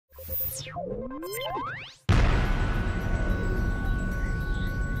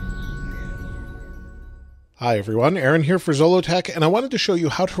Hi everyone, Aaron here for Zollotech, and I wanted to show you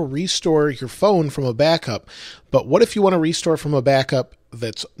how to restore your phone from a backup. But what if you want to restore from a backup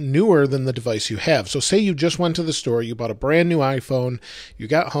that's newer than the device you have? So say you just went to the store, you bought a brand new iPhone, you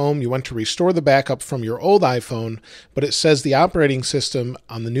got home, you went to restore the backup from your old iPhone, but it says the operating system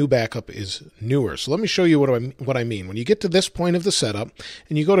on the new backup is newer. So let me show you what I mean. When you get to this point of the setup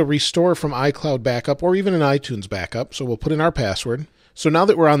and you go to restore from iCloud backup or even an iTunes backup, so we'll put in our password. So now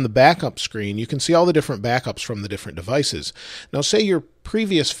that we're on the backup screen, you can see all the different backups from the different devices. Now say your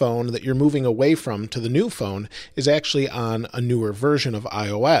previous phone that you're moving away from to the new phone is actually on a newer version of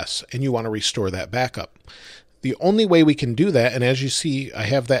iOS, and you want to restore that backup. The only way we can do that, and as you see, I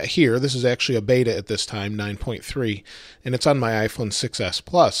have that here. This is actually a beta at this time, 9.3, and it's on my iPhone 6s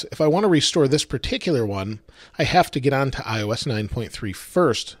Plus. If I want to restore this particular one, I have to get onto iOS 9.3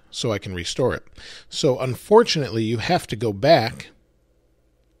 first so I can restore it. So unfortunately, you have to go back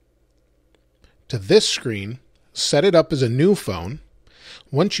to this screen, set it up as a new phone.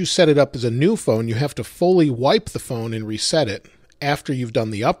 Once you set it up as a new phone, you have to fully wipe the phone and reset it after you've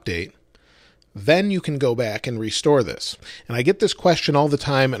done the update. Then you can go back and restore this. And I get this question all the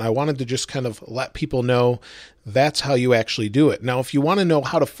time, and I wanted to just kind of let people know that's how you actually do it. Now, if you want to know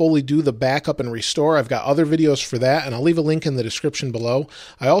how to fully do the backup and restore, I've got other videos for that, and I'll leave a link in the description below.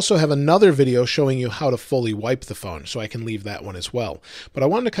 I also have another video showing you how to fully wipe the phone, so I can leave that one as well. But I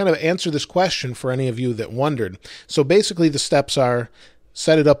wanted to kind of answer this question for any of you that wondered. So basically the steps are: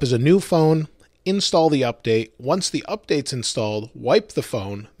 set it up as a new phone, install the update. Once the update's installed, wipe the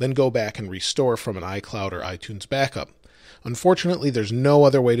phone, then go back and restore from an iCloud or iTunes backup. Unfortunately, there's no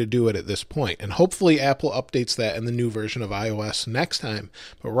other way to do it at this point, and hopefully Apple updates that in the new version of iOS next time,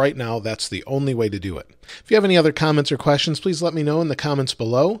 but right now that's the only way to do it. If you have any other comments or questions, please let me know in the comments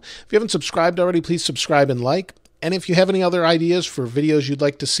below. If you haven't subscribed already, please subscribe and like. And if you have any other ideas for videos you'd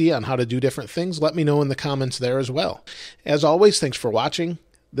like to see on how to do different things, let me know in the comments there as well. As always, thanks for watching.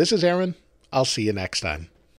 This is Aaron. I'll see you next time.